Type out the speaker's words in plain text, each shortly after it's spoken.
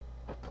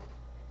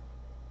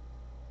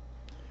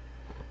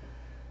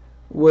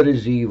What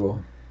is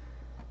evil?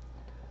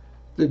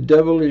 The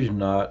devil is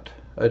not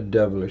a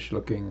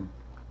devilish-looking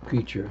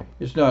creature.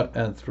 It's not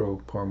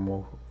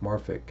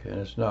anthropomorphic, and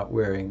it's not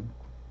wearing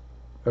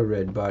a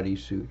red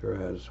bodysuit or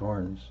has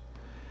horns.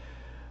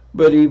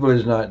 But evil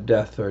is not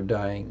death or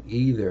dying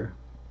either.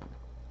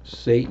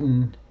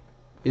 Satan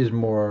is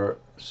more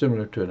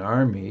similar to an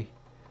army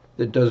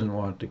that doesn't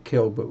want to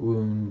kill but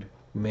wound,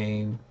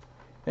 maim,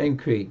 and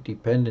create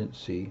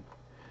dependency.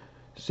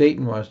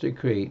 Satan wants to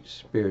create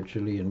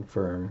spiritually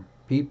infirm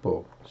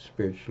people,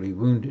 spiritually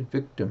wounded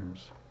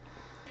victims.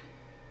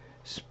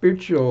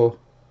 Spiritual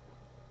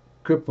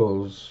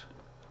cripples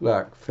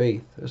lack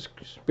faith. A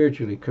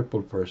spiritually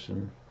crippled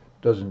person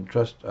doesn't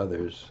trust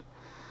others.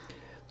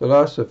 The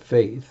loss of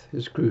faith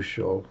is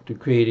crucial to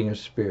creating a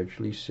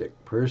spiritually sick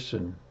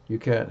person. You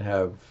can't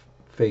have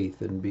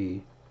faith and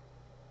be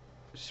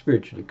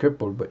spiritually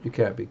crippled, but you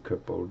can't be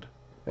crippled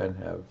and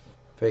have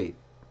faith.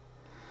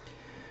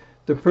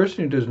 The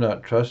person who does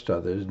not trust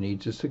others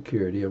needs the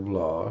security of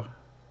law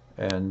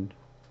and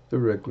the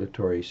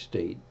regulatory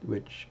state,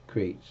 which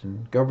creates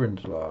and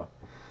governs law.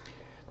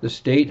 The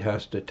state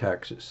has to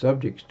tax its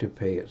subjects to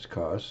pay its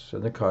costs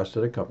and the costs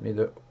that accompany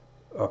the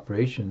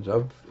operations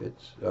of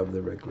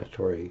the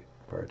regulatory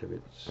part of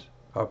its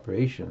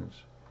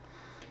operations.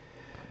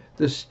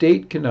 The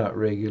state cannot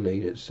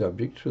regulate its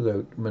subjects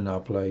without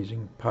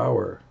monopolizing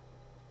power.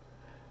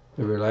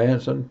 The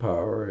reliance on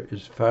power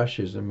is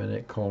fascism, and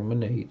it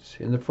culminates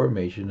in the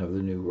formation of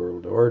the New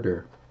World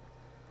Order.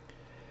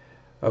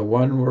 A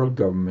one-world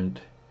government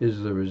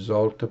is the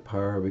result of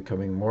power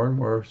becoming more and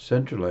more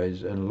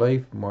centralized and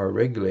life more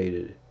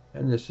regulated,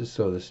 and this is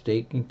so the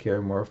state can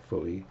care more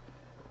fully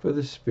for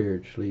the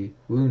spiritually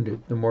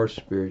wounded. The more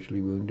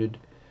spiritually wounded,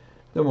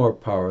 the more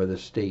power the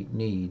state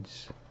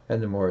needs,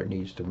 and the more it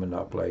needs to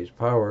monopolize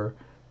power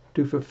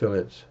to fulfill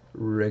its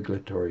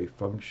regulatory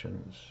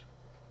functions.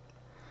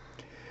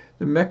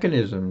 The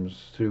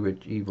mechanisms through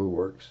which evil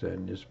works,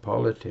 then, is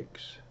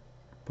politics.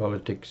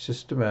 Politics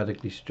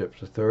systematically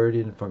strips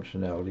authority and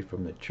functionality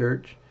from the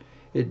church.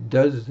 It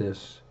does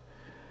this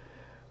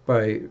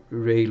by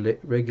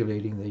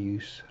regulating the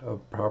use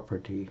of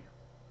property.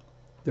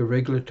 The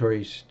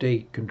regulatory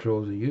state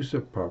controls the use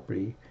of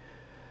property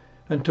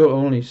until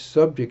only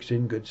subjects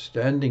in good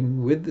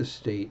standing with the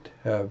state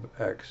have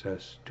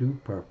access to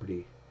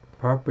property.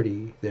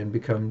 Property then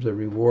becomes a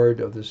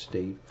reward of the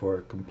state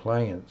for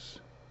compliance.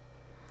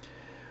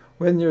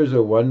 When there is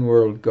a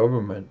one-world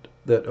government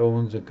that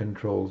owns and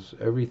controls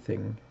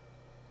everything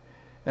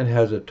and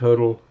has a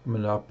total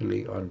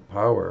monopoly on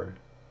power,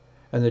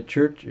 and the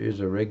church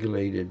is a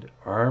regulated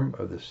arm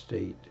of the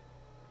state,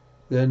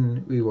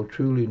 then we will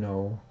truly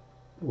know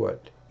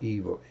what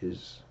evil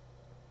is.